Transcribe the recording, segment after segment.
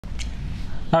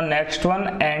Now next one,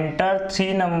 enter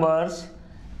 3 numbers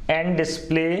and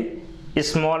display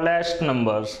smallest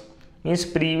numbers. Means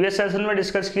previous session में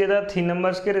discuss किया था 3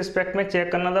 numbers के respect में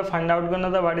चेक करना था, फाइंड आउट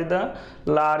करना था what is the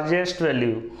largest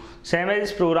value. Same है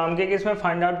इस प्रोग्राम के केस में,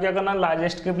 फाइंड आउट क्या करना,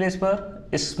 लार्जेस्ट के प्लेस पर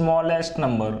smallest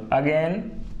number. Again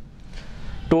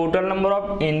total number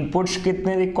of inputs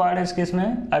कितने रिक्वायर्ड है इस केस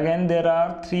में, again there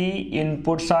are 3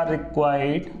 inputs are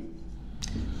required.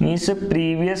 Means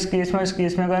previous case में, इस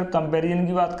केस में अगर कंपैरिजन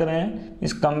की बात करें,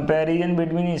 इस कंपैरिजन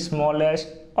बिटवीन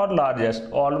स्मॉलेस्ट और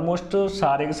लार्जेस्ट ऑलमोस्ट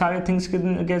सारे के सारे थिंग्स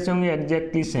कैसे होंगे,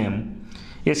 एग्जैक्टली सेम।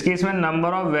 इस केस में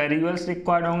नंबर ऑफ वेरिएबल्स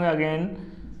रिक्वायर्ड होंगे, again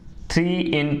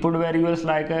 3 input variables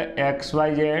like x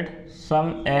Y Z,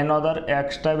 सम N other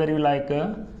extra variable like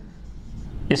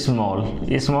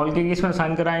small. Small के केस में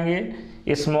असाइन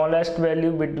कराएंगे smallest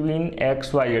value between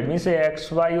x Y Z. Means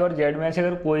x Y और Z में से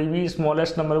अगर कोई भी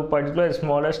smallest number, particular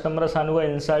smallest number assign होगा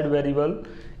inside variable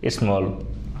small.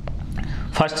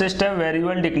 First step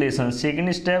variable declaration,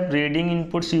 second step reading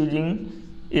inputs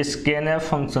using scanf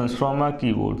functions from a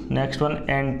keyboard. Next one,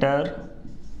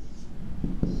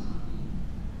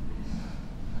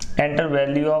 enter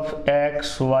value of x,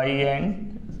 y and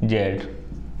z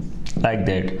like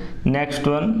that. Next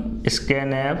one,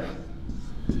 scanf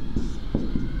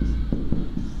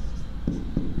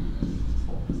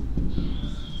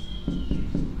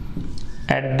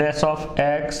address of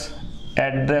x,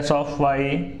 address of y,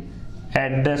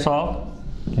 address of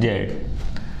z।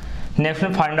 Next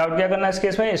में find out क्या करना है इस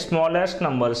case में, smallest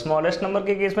number. Smallest number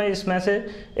के case में इसमें से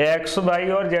एक्स वाई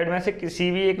और जेड में से किसी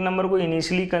भी एक नंबर को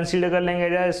इनिशियली कंसीडर कर लेंगे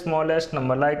as a smallest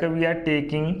number, like we are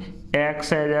taking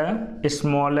x as a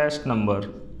smallest number.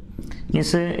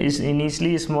 इसे इस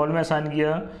इनिशियली स्मॉल में असाइन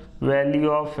किया value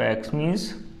of x.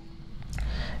 Means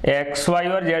x Y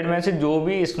और जेड में से जो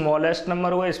भी स्मॉलेस्ट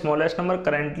नंबर हुआ, स्मॉलेस्ट नंबर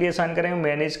करंटली असाइन करेंगे,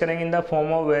 मैनेज करेंगे in the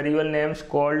form of variable names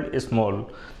called small.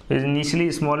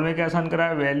 Initially small में क्या असाइन करा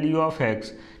है, value of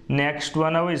x. Next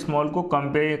one है वो स्मॉल को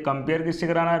कंपेयर किससे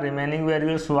कराना, remaining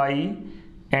variables Y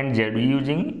and Z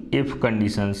using if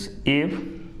conditions. If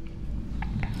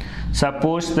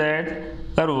suppose that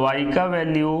अगर वाई का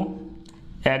वैल्यू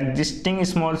एग्जिस्टिंग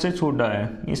स्मॉल से छोटा है,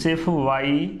 इस if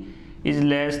Y is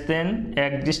less than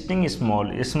existing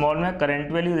small, small में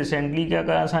करंट वैल्यू रिसेंटली क्या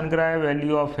असाइन करा है,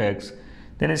 वैल्यू ऑफ एक्स।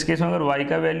 देन इस केस में अगर y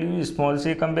का वैल्यू स्मॉल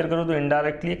से कंपेयर करो तो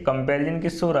इनडायरेक्टली कंपैरिजन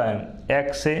किससे हो रहा है,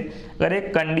 x से। अगर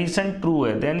एक कंडीशन ट्रू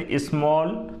है then small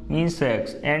means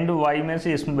x and y में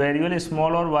से वेरिएबल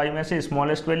स्मॉल और y में से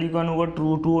स्मॉलेस्ट वैल्यू कौन होगा,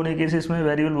 ट्रू होने के इसमें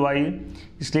वेरिएबल y,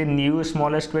 इसलिए न्यू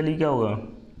स्मॉलेस्ट वैल्यू क्या होगा,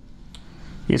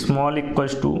 small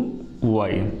equals to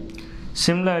y।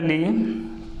 Similarly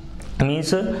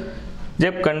means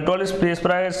जब कंट्रोल स्पेस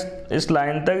पर आए इस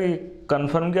लाइन तक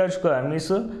कंफर्म क्या हो चुका है,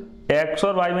 मीन्स एक्स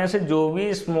और वाई में से जो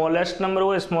भी स्मॉलेस्ट नंबर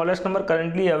हुआ, स्मॉलेस्ट नंबर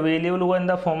करंटली अवेलेबल हुआ in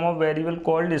the form of variable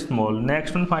called small.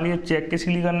 Next one finally check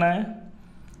किसके लिए करना है,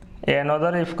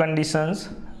 another if conditions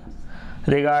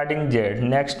regarding Z.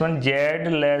 Next one, Z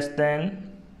less than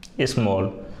small,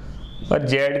 और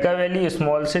जेड का वैल्यू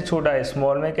स्मॉल से छोटा है,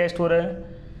 स्मॉल में क्या स्टोर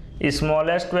है,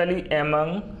 smallest value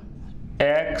among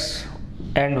x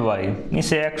and Y.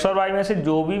 Means x और वाई में से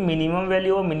जो भी मिनिमम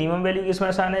वैल्यू हो, मिनिमम वैल्यू किसमें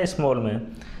आसान है, स्मॉल में।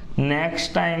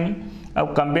 नेक्स्ट टाइम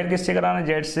अब कंपेयर किससे कराना,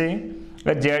 जेड से।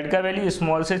 अगर जेड का वैल्यू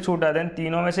स्मॉल से छोटा है देन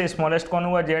तीनों में से स्मॉलेस्ट कौन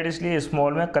हुआ, जेड, इसलिए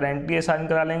स्मॉल में करंटली असाइन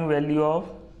करा लेंगे value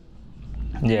of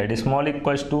Z, small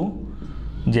equals to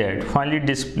Z. Finally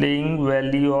displaying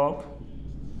value of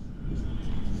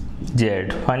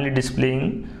Z, finally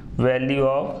displaying value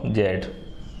of Z.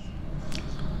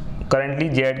 Currently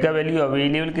Z का वैल्यू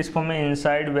अवेलेबल किस फॉर्म में,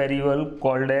 inside variable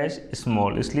called as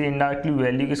small, इसलिए indirectly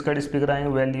value किसका display कराएंगे,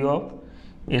 value of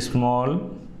small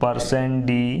percent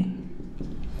D,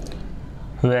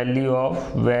 value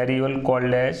of variable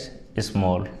called as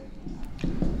small,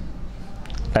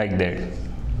 like that.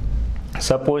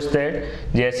 Suppose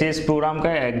that जैसे इस programme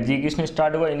का execution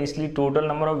start हुआ, initially total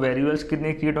number of variables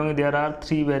कितने create होंगे, there are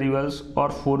 3 variables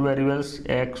और 4 variables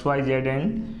x Y Z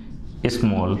and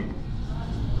small.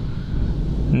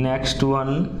 Next one,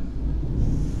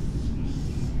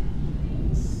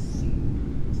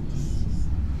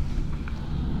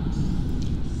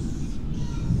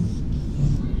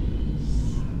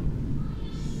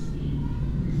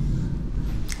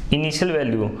 initial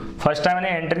value first time मैंने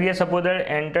enter किया, suppose that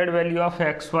entered value of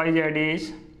x Y Z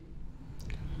is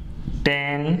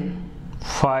 10,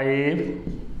 5,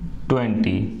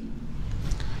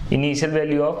 20। Initial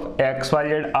value of x Y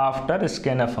Z after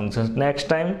scanf function. Next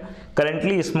time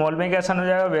currently small में क्या आसान हो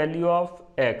जाएगा, value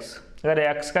of x. अगर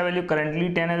x का value currently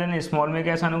 10 है देन स्मॉल में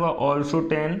क्या आसान होगा, also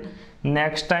 10।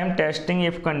 Next time testing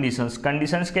if conditions,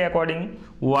 conditions के अकॉर्डिंग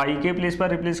y के प्लेस पर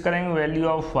रिप्लेस करेंगे वैल्यू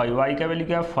ऑफ y, y का वैल्यू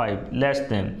क्या है 5 लेस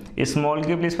देन, स्मॉल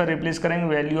के प्लेस पर रिप्लेस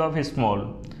करेंगे वैल्यू ऑफ स्मॉल,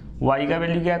 y का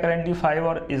वैल्यू क्या है करेंटली 5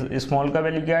 और स्मॉल का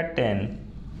वैल्यू क्या है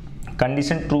 10।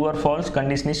 कंडीशन ट्रू और false,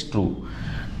 condition is true,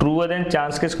 true then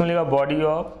chance किसको मिलेगा बॉडी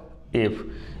ऑफ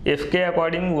इफ के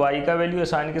अकॉर्डिंग y का वैल्यू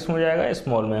असाइन किस में हो जाएगा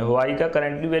स्मॉल में, y का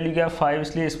करंटली वैल्यू क्या है 5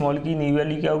 इसलिए स्मॉल की न्यू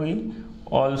वैल्यू क्या होगी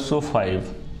ऑल्सो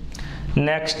 5।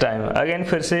 नेक्स्ट टाइम अगेन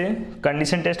फिर से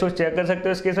कंडीशन टेस्ट को चेक कर सकते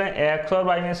हो, इसके साथ x और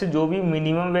y में से जो भी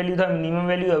मिनिमम वैल्यू था, मिनिमम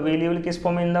वैल्यू अवेलेबल किस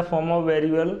फॉर्म में, in the form of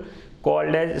variable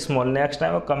called as small. Next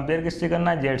time compare किससे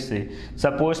करना है z से,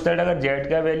 सपोज दैट अगर z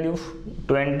का वैल्यू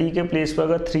 20 के प्लेस पर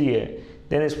अगर 3 है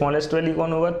देन स्मॉलेस्ट वैल्यू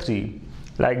कौन होगा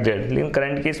 3 लाइक दैट। लेकिन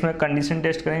करंट केस में कंडीशन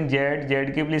टेस्ट करेंगे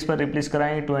z के प्लेस पर रिप्लेस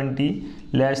कराएंगे 20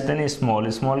 लेस देन स्मॉल,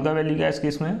 स्मॉल का वैल्यू क्या है इस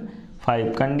केस में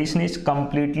 5, condition is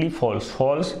completely false,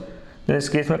 false. तो इस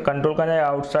केस में कंट्रोल करना है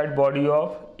outside body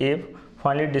of if,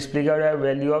 finally display क्या हो रहा है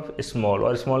वैल्यू ऑफ स्मॉल,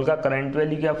 और स्मॉल का करंट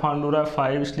वैल्यू क्या फाउंड हो रहा है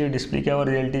 5 इसलिए डिस्प्ले क्या और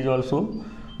result is also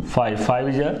 5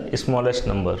 is a smallest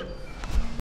number.